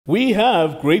We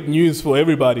have great news for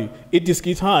everybody.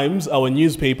 iDiski Times, our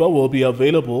newspaper, will be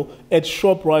available at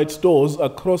ShopRite stores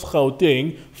across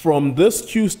Gauteng from this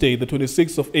Tuesday, the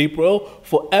 26th of April,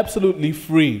 for absolutely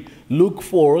free. Look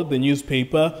for the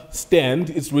newspaper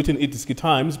stand. It's written iDiski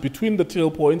Times between the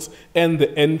tail points and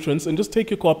the entrance, and just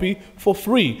take your copy for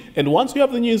free. And once you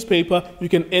have the newspaper, you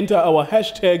can enter our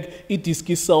hashtag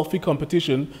iDiski selfie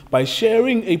competition by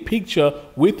sharing a picture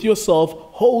with yourself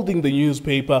holding the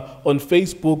newspaper on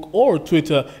Facebook or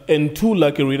Twitter, and 2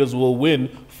 lucky readers will win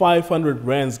 500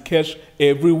 rands cash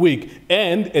every week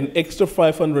and an extra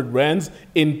 500 rands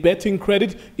in betting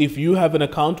credit if you have an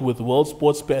account with World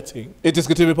Sports Betting.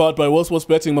 iDiskiTV powered by World Sports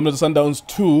Betting. Mamelodi Sundowns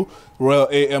 2, Royal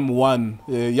AM 1.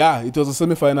 Yeah, it was a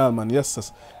semi-final, man.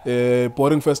 Yes.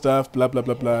 Boring first half, blah, blah,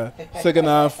 blah, blah. Second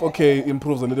half, okay,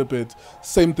 improves a little bit.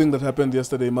 Same thing that happened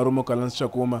yesterday. Marumo Kalans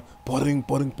Chakuma.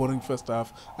 Boring first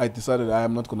half. I decided I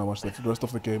am not going to watch the rest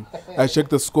of the game. I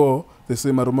checked the score. They say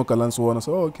Marumo Kalans won. I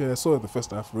said, oh, okay, I saw the first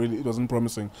half. Really, it wasn't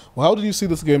promising. Well, how did you see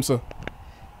this game, sir?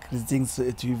 Greetings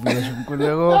to you.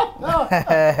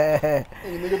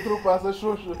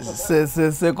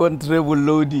 Second treble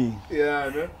loading.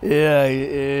 Yeah,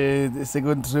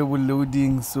 second treble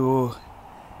loading. So,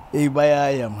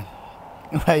 yeah,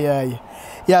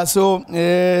 so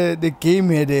the game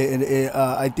had,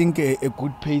 I think, a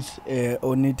good pace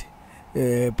on it.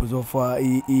 Because of Royal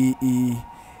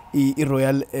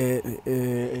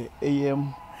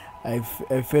AM. I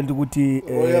felt good.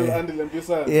 Royal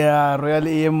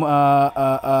AM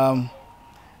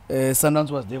Sundowns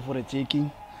was there for a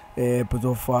taking because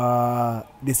of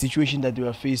the situation that we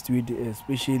were faced with,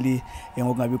 especially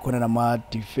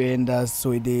defenders.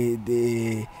 So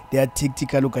their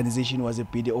tactical organization was a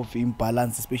bit of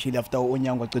imbalance, especially after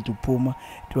Onyango to Puma.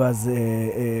 It was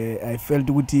I felt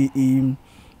good in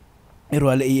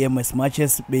Royal AM as much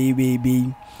as they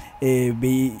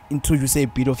introduce a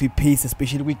bit of a pace,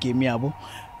 especially with game yabo.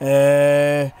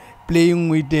 Playing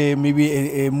with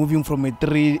maybe moving from a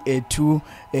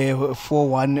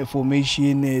 3-2-4-1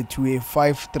 formation to a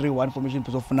 5-3-1 formation.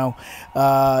 Because of now,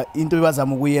 into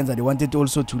they wanted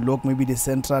also to lock maybe the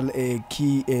central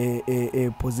key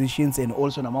positions and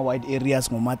also nama wide areas,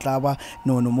 no Matlaba,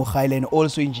 no Mokhile, and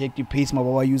also inject the pace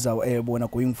Mabawa user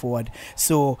going forward.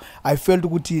 So I felt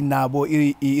good in Nabo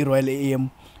Royal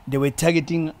AM. They were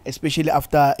targeting, especially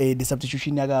after the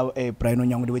substitution, Brian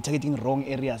Onyang, they were targeting wrong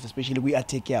areas, especially we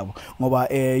attack.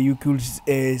 You could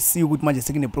see good much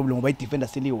second problem by defender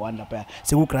still one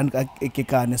so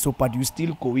but you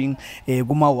still going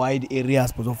wide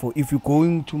areas. If you're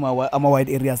going to my wide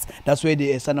areas, that's where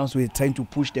the Sundowns were trying to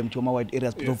push them to my wide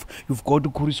areas. Because you've got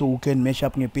to Kuriso who can mesh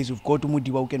up in pace, you've got to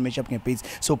Modiba who can mesh up in pace.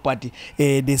 So but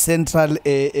the central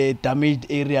damaged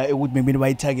area would be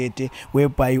by target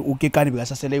whereby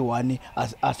one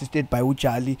assisted by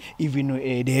Uchali, even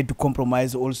they had to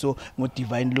compromise also with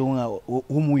Divine Long,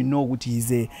 whom we know which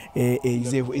is a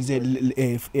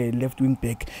left wing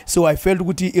back. So I felt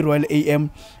with Royal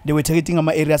AM, they were targeting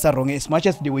my areas are wrong as much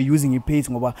as they were using a pace.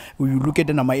 When you look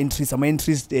at my entries,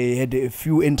 they had a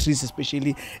few entries,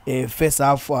 especially first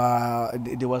half.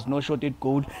 There was no shorted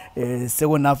goal.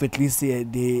 Second half, at least,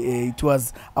 it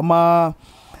was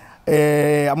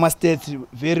I must state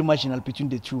very marginal between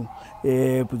the two.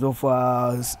 Because of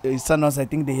Sundowns, I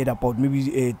think they had about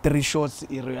maybe 3 shots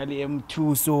in Royal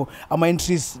M2. So my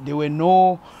entries, there were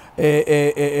no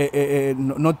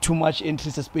not too much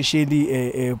interest,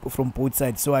 especially from both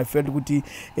sides. So I felt good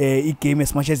it came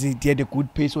as much as it had a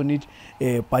good pace on it,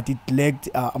 but it lacked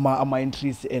my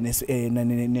interest and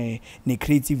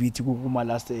creativity kuma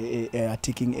last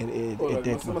attacking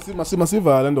massive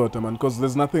man, because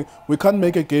there's nothing, we can't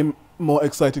make a game more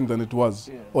exciting than it was,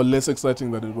 or less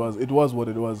exciting than it was. It was what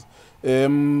it was.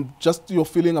 Just your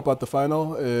feeling about the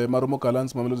final, Marumo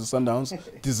Kalans, Mamelodi Sundowns,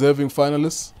 deserving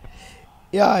finalists.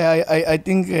 Yeah, I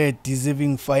think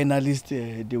deserving finalist,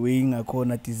 the way in a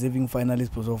corner, deserving finalist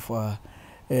because of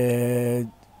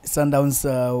Sundowns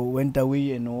went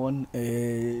away and won.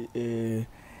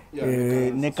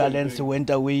 Netherlands went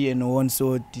away and won,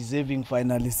 so deserving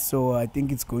finalists. So I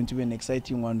think it's going to be an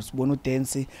exciting one. Bono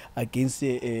Tense against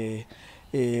Abram,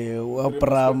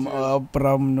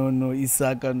 no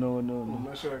Isaka, no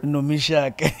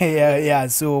Mishak. yeah.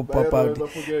 So Papa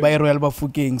by Royal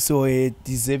Bafokeng, so a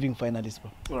deserving finalist.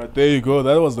 All right, there you go.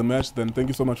 That was the match. Then thank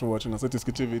you so much for watching us at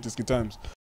iDiskiTV, iDiski Times.